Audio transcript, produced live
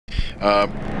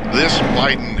This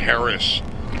Biden-Harris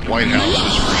White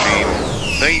House's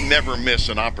regime, they never miss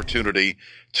an opportunity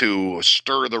to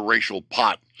stir the racial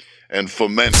pot and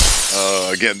foment.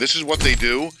 Again, this is what they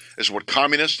do. This is what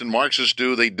communists and Marxists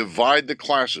do. They divide the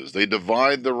classes. They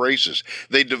divide the races.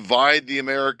 They divide the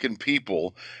American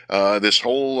people. This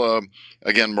whole,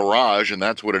 again, mirage, and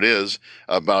that's what it is,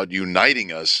 about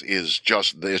uniting us it's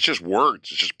just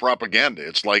words. It's just propaganda.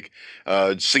 It's like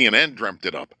CNN dreamt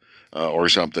it up or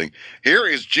something. Here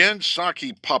is Jen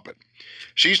Psaki Puppet.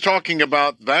 She's talking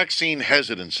about vaccine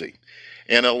hesitancy.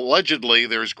 And allegedly,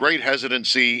 there's great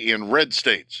hesitancy in red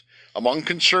states, among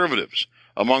conservatives,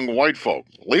 among white folk,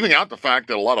 leaving out the fact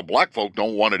that a lot of black folk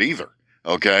don't want it either,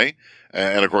 okay?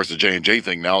 And, of course, the J&J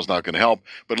thing now is not going to help.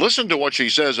 But listen to what she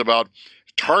says about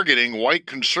targeting white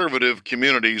conservative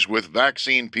communities with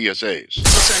vaccine PSAs.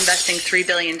 Also investing $3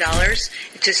 billion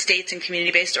to states and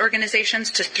community-based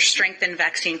organizations to strengthen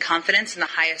vaccine confidence in the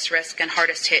highest risk and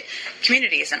hardest hit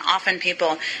communities. And often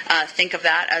people think of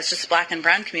that as just black and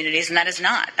brown communities, and that is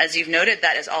not. As you've noted,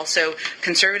 that is also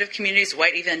conservative communities,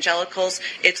 white evangelicals.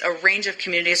 It's a range of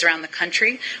communities around the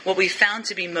country. What we found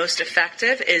to be most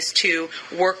effective is to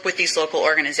work with these local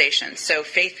organizations. So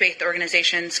faith-based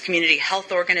organizations, community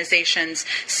health organizations,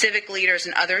 civic leaders,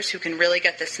 and others who can really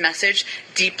get this message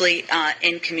deeply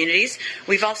in communities.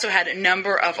 We've also had a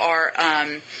number of our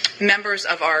members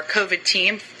of our COVID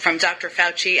team, from Dr.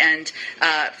 Fauci and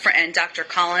Dr.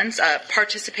 Collins,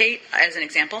 participate, as an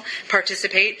example,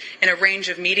 in a range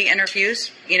of media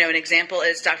interviews. You know, an example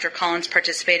is Dr. Collins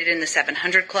participated in the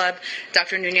 700 Club.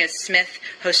 Dr. Nunez-Smith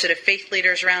hosted a faith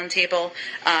leaders roundtable.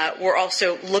 We're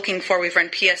also we've run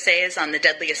PSAs on the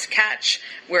deadliest catch.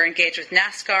 We're engaged with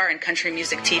NASCAR and Country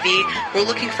Music TV. We're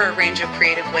looking for a range of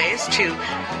creative ways to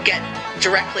get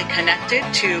directly connected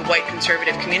to white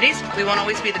conservative communities. We won't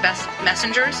always be the best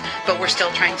messengers, but we're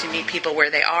still trying to meet people where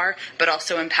they are, but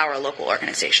also empower local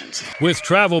organizations. With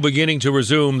travel beginning to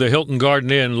resume, the Hilton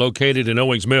Garden Inn, located in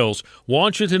Owings Mills,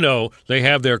 wants you to know they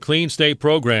have their Clean State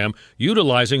program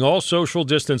utilizing all social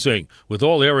distancing, with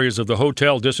all areas of the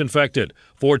hotel disinfected.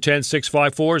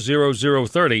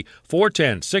 410-654-0030,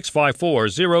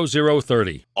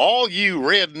 410-654-0030. All you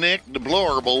redneck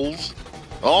deplorables,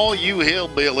 all you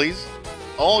hillbillies,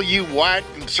 all you white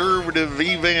conservative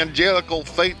evangelical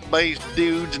faith-based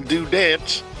dudes and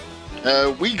dudettes,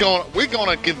 we're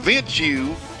gonna convince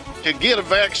you to get a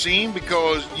vaccine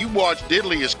because you watch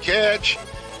Deadliest Catch,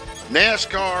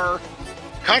 NASCAR,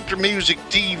 Country Music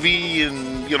TV,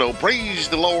 and, praise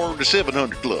the Lord, the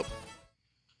 700 Club.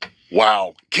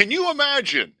 Wow. Can you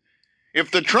imagine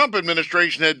if the Trump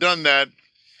administration had done that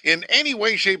in any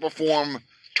way, shape, or form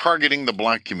targeting the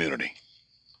black community?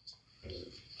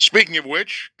 Speaking of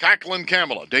which, Jacqueline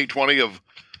Kamala, day 20 of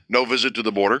no visit to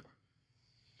the border.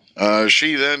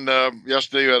 She then,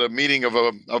 yesterday, had a meeting of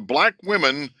black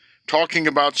women talking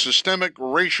about systemic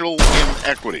racial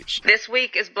inequities. This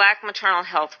week is Black Maternal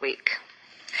Health Week.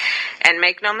 And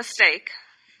make no mistake,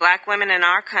 black women in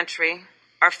our country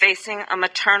are facing a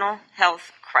maternal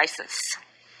health crisis.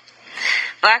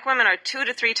 Black women are 2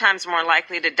 to 3 times more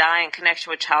likely to die in connection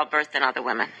with childbirth than other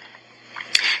women.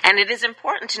 And it is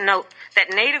important to note that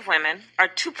Native women are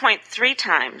 2.3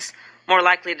 times more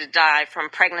likely to die from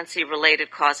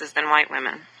pregnancy-related causes than white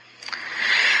women.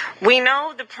 We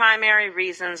know the primary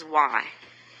reasons why: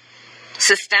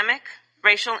 systemic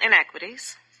racial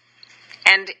inequities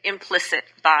and implicit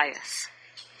bias.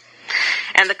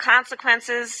 And the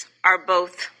consequences are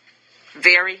both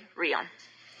very real.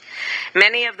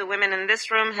 Many of the women in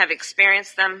this room have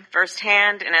experienced them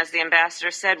firsthand, and as the ambassador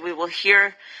said, we will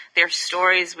hear their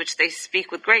stories, which they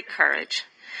speak with great courage,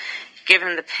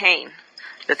 given the pain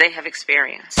that they have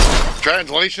experienced.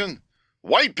 Translation: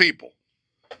 white people.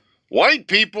 White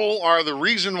people are the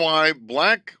reason why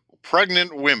black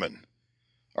pregnant women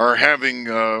are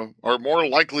more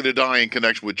likely to die in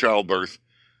connection with childbirth.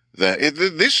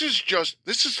 This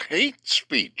is hate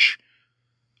speech.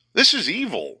 This is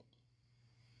evil.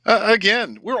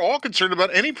 Again, we're all concerned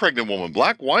about any pregnant woman,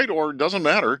 black, white, or doesn't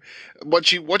matter. But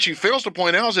what she fails to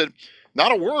point out is that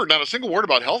not a single word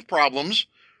about health problems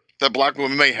that black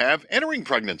women may have entering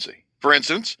pregnancy. For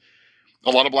instance,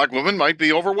 a lot of black women might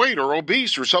be overweight or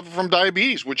obese or suffer from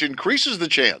diabetes, which increases the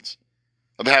chance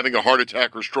of having a heart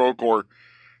attack or stroke or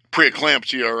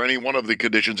preeclampsia or any one of the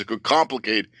conditions that could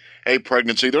complicate a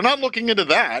pregnancy. They're not looking into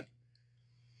that.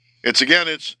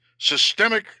 It's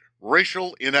systemic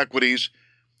racial inequities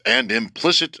and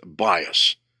implicit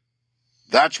bias.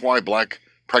 That's why black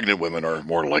pregnant women are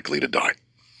more likely to die.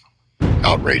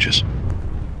 Outrageous.